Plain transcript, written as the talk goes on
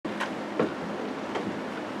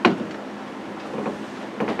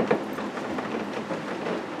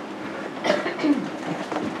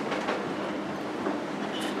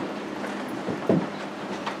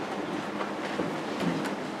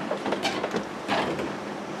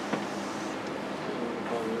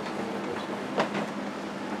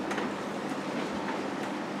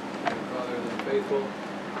faithful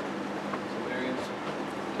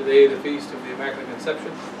seminarians. Today, the feast of the Immaculate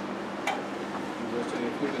Conception. Just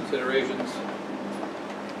a few considerations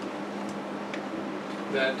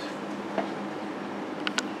that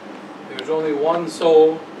there's only one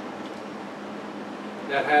soul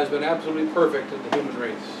that has been absolutely perfect in the human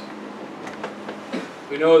race.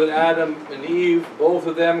 We know that Adam and Eve, both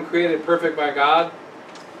of them created perfect by God,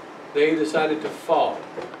 they decided to fall.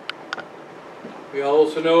 We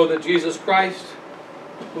also know that Jesus Christ,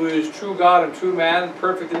 who is true God and true man,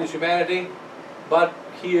 perfect in his humanity, but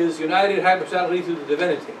he is united hypostatically to the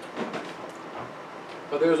divinity.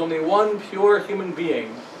 But there is only one pure human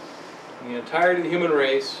being in the entirety of the human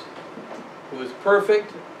race who is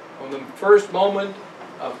perfect from the first moment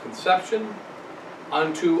of conception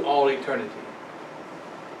unto all eternity.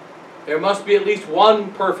 There must be at least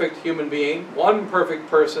one perfect human being, one perfect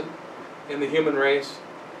person in the human race,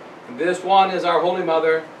 and this one is our Holy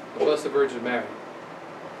Mother, the Blessed Virgin Mary.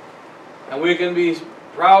 And we can be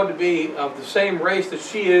proud to be of the same race that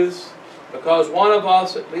she is, because one of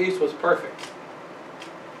us at least was perfect.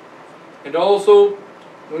 And also,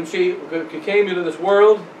 when she came into this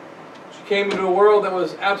world, she came into a world that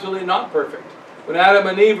was absolutely not perfect. When Adam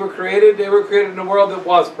and Eve were created, they were created in a world that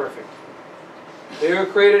was perfect. They were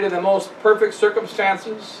created in the most perfect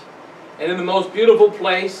circumstances, and in the most beautiful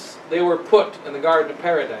place they were put in the Garden of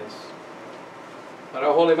Paradise. But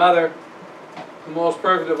our Holy Mother, the most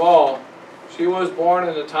perfect of all, she was born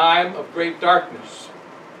in a time of great darkness.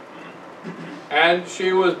 And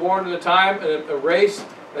she was born in a time, in a race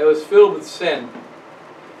that was filled with sin,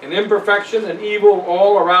 and imperfection and evil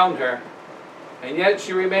all around her. And yet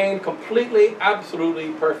she remained completely,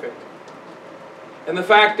 absolutely perfect. And the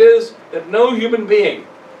fact is that no human being,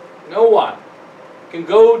 no one, can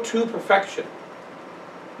go to perfection.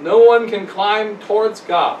 No one can climb towards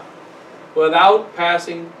God without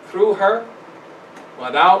passing through her,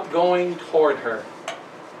 without going toward her.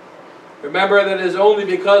 Remember that it is only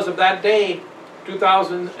because of that day,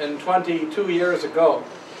 2022 years ago,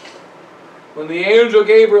 when the angel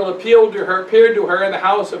Gabriel appeared to her in the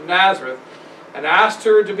house of Nazareth and asked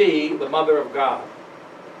her to be the Mother of God.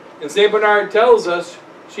 And St. Bernard tells us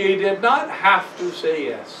she did not have to say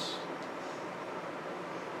yes.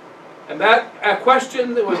 And that a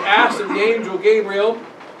question that was asked of the angel Gabriel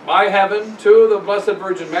by heaven to the Blessed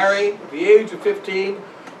Virgin Mary at the age of 15,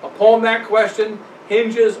 upon that question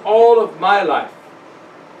hinges all of my life,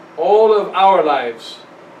 all of our lives,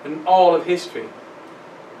 and all of history.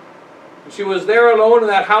 She was there alone in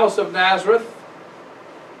that house of Nazareth,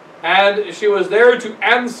 and she was there to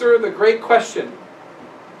answer the great question: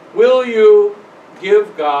 will you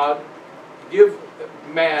give God, give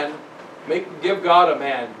man, give God a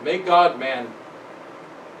man, make God man?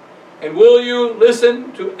 And will you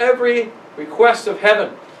listen to every request of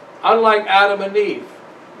heaven, unlike Adam and Eve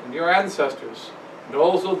and your ancestors, and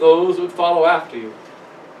also those who would follow after you?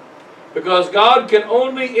 Because God can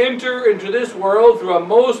only enter into this world through a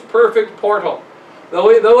most perfect portal. Though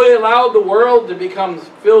he allowed the world to become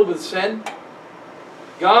filled with sin,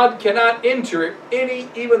 God cannot enter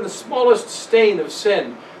even the smallest stain of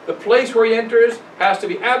sin. The place where he enters has to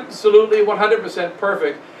be absolutely 100%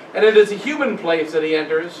 perfect. And it is a human place that he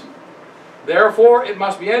enters. Therefore, it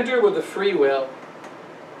must be entered with the free will.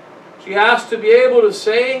 She has to be able to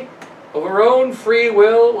say of her own free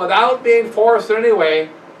will, without being forced in any way,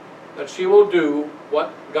 that she will do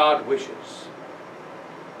what God wishes.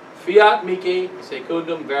 Fiat mihi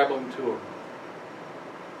secundum verbum tuum.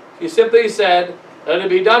 She simply said, let it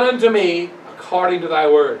be done unto me according to thy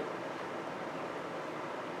word.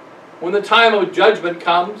 When the time of judgment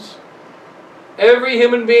comes, every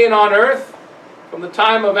human being on earth, from the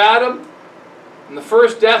time of Adam, and the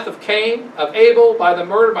first death of Cain, of Abel, by the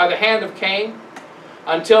murder, by the hand of Cain,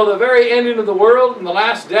 until the very ending of the world, and the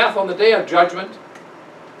last death on the day of judgment,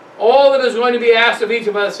 all that is going to be asked of each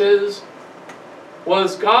of us is,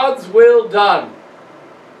 was God's will done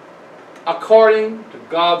according to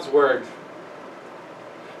God's word?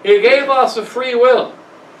 He gave us a free will.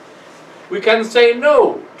 We can say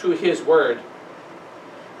no to his word.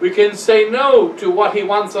 We can say no to what he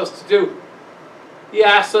wants us to do. He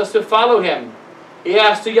asks us to follow him. He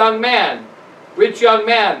asked a young man, rich young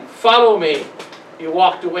man, follow me. He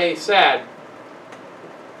walked away sad.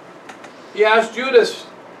 He asked Judas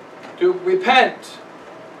to repent.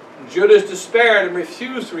 Judas despaired and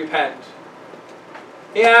refused to repent.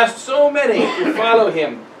 He asked so many to follow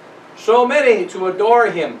him, so many to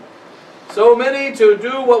adore him, so many to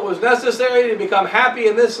do what was necessary to become happy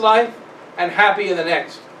in this life and happy in the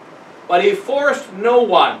next. But he forced no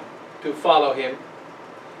one to follow him,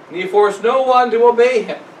 and he forced no one to obey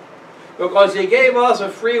him, because he gave us a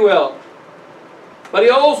free will. But he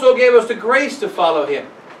also gave us the grace to follow him.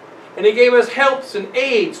 And he gave us helps and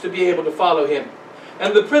aids to be able to follow him.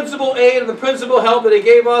 And the principal aid and the principal help that he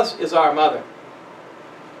gave us is our mother.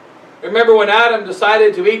 Remember when Adam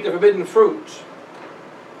decided to eat the forbidden fruit?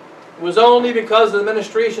 It was only because of the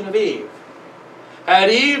ministration of Eve. Had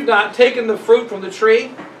Eve not taken the fruit from the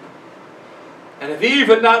tree, and if Eve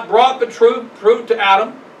had not brought the fruit to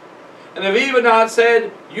Adam, and if Eve had not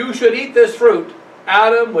said, you should eat this fruit,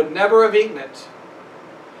 Adam would never have eaten it.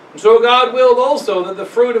 And so God willed also that the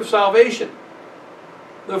fruit of salvation,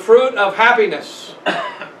 the fruit of happiness,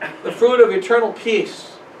 the fruit of eternal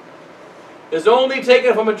peace, is only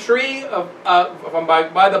taken from a tree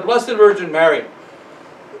by the Blessed Virgin Mary,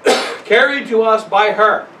 carried to us by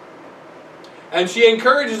her. And she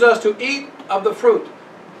encourages us to eat of the fruit,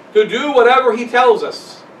 to do whatever he tells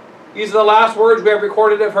us. These are the last words we have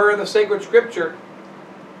recorded of her in the sacred scripture,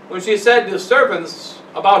 when she said to servants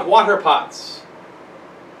about water pots,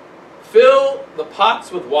 fill the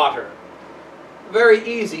pots with water. A very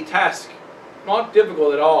easy task, not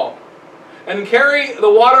difficult at all. And carry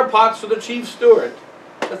the water pots to the chief steward.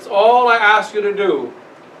 That's all I ask you to do.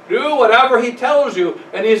 Do whatever he tells you,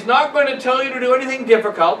 and he's not going to tell you to do anything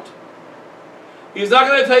difficult. He's not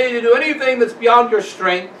going to tell you to do anything that's beyond your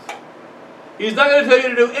strength. He's not going to tell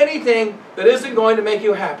you to do anything that isn't going to make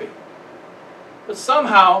you happy. But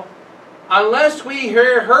somehow, unless we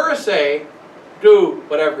hear her say, do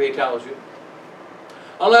whatever he tells you,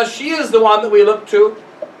 unless she is the one that we look to,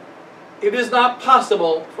 it is not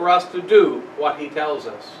possible for us to do what he tells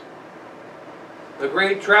us. The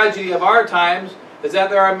great tragedy of our times is that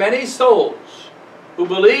there are many souls who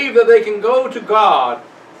believe that they can go to God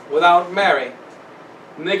without Mary,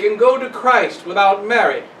 and they can go to Christ without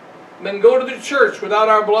Mary, and then go to the church without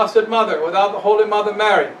our Blessed Mother, without the Holy Mother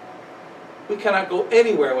Mary. We cannot go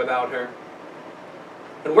anywhere without her.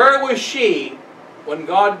 And where was she when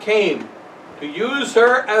God came to use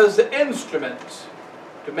her as the instrument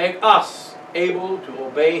to make us able to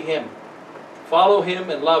obey him, follow him,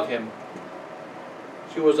 and love him?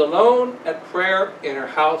 She was alone at prayer in her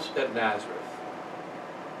house at Nazareth.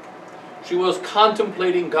 She was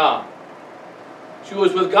contemplating God. She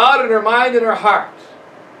was with God in her mind and her heart.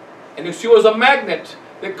 And she was a magnet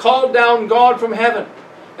that called down God from heaven.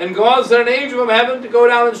 And God sent an angel from heaven to go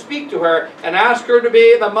down and speak to her and ask her to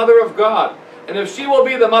be the mother of God. And if she will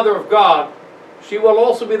be the mother of God, she will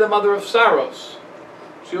also be the mother of sorrows.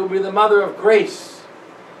 She will be the mother of grace.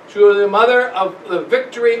 She will be the mother of the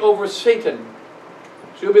victory over Satan.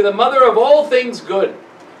 She will be the mother of all things good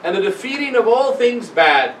and the defeating of all things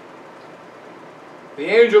bad. The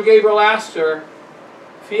angel Gabriel asked her,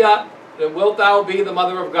 Fiat, then wilt thou be the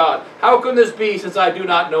mother of God? How can this be, since I do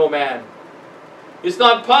not know man? It's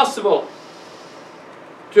not possible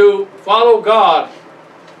to follow God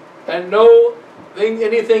and know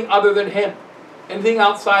anything other than him, anything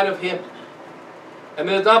outside of him. And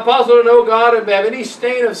it's not possible to know God and have any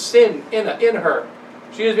stain of sin in her.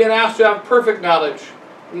 She is being asked to have perfect knowledge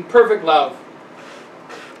and perfect love.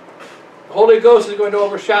 The Holy Ghost is going to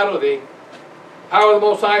overshadow thee. Power of the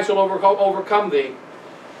Most High shall overcome thee.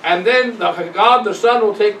 And then God the Son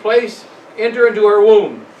will take place, enter into her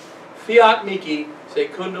womb. Fiat mihi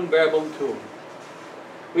secundum verbum tuum.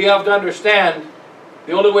 We have to understand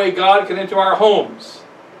the only way God can enter our homes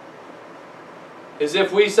is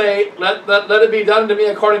if we say, let it be done to me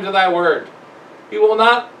according to thy word. He will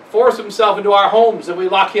not force himself into our homes if we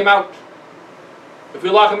lock him out. If we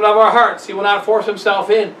lock him out of our hearts, he will not force himself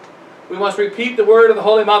in. We must repeat the word of the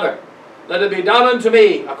Holy Mother. Let it be done unto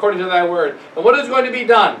me according to thy word. And what is going to be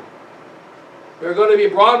done? We're going to be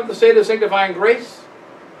brought to the state of sanctifying grace.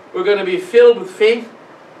 We're going to be filled with faith.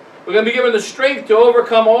 We're going to be given the strength to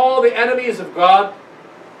overcome all the enemies of God.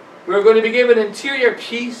 We're going to be given interior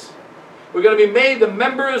peace. We're going to be made the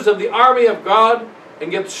members of the army of God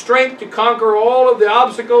and get strength to conquer all of the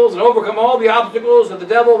obstacles and overcome all the obstacles that the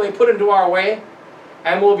devil may put into our way.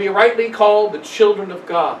 And we'll be rightly called the children of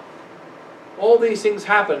God. All these things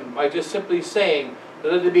happen by just simply saying,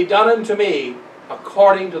 let it be done unto me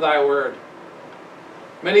according to thy word.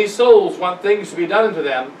 Many souls want things to be done unto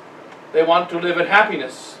them. They want to live in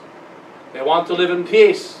happiness. They want to live in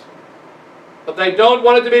peace. But they don't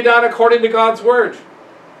want it to be done according to God's word.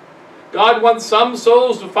 God wants some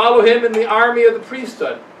souls to follow him in the army of the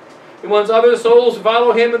priesthood. He wants other souls to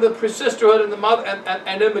follow him in the sisterhood and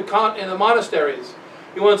in the monasteries.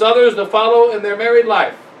 He wants others to follow in their married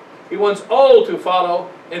life. He wants all to follow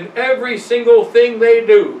in every single thing they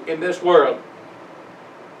do in this world.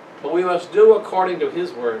 But we must do according to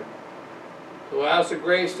his word. So ask the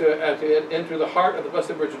grace to enter the heart of the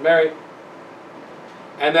Blessed Virgin Mary,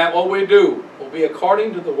 and that what we do will be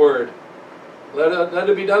according to the word. Let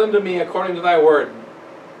it be done unto me according to thy word.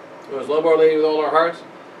 We must love Our Lady with all our hearts.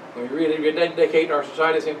 When we rededicate our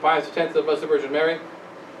society to St. Pius X, the Blessed Virgin Mary.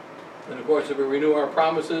 And of course, if we renew our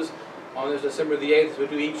promises on this December the 8th, as we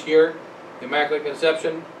do each year, the Immaculate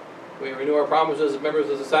Conception. We renew our promises as members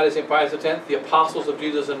of the Society of St. Pius X, the Apostles of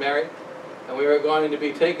Jesus and Mary. And we are going to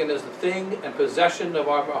be taken as the thing and possession of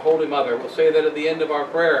our Holy Mother. We'll say that at the end of our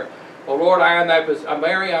prayer. O Lord,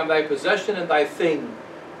 Mary, I am thy possession and thy thing.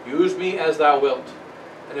 Use me as thou wilt.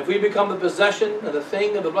 And if we become the possession and the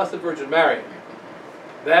thing of the Blessed Virgin Mary,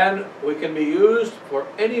 then we can be used for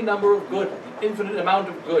any number of good, an infinite amount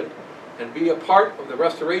of good, and be a part of the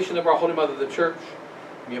restoration of our Holy Mother, the Church,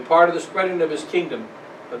 be a part of the spreading of His kingdom.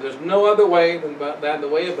 But there's no other way than the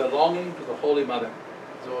way of belonging to the Holy Mother.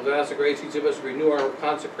 So we'll ask the grace each of us to renew our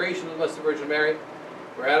consecration to the Blessed Virgin Mary,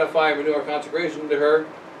 ratify and renew our consecration to her,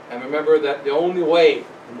 and remember that the only way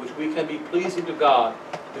in which we can be pleasing to God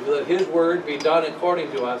is that His word be done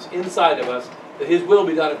according to us, inside of us, that His will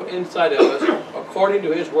be done inside of us, according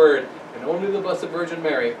to His word. And only the Blessed Virgin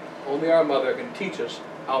Mary, only our Mother, can teach us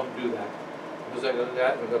how to do that. Because I do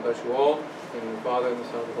that, and God bless you all. In the name of the Father, and the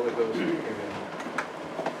Son, and the Holy Ghost. Amen.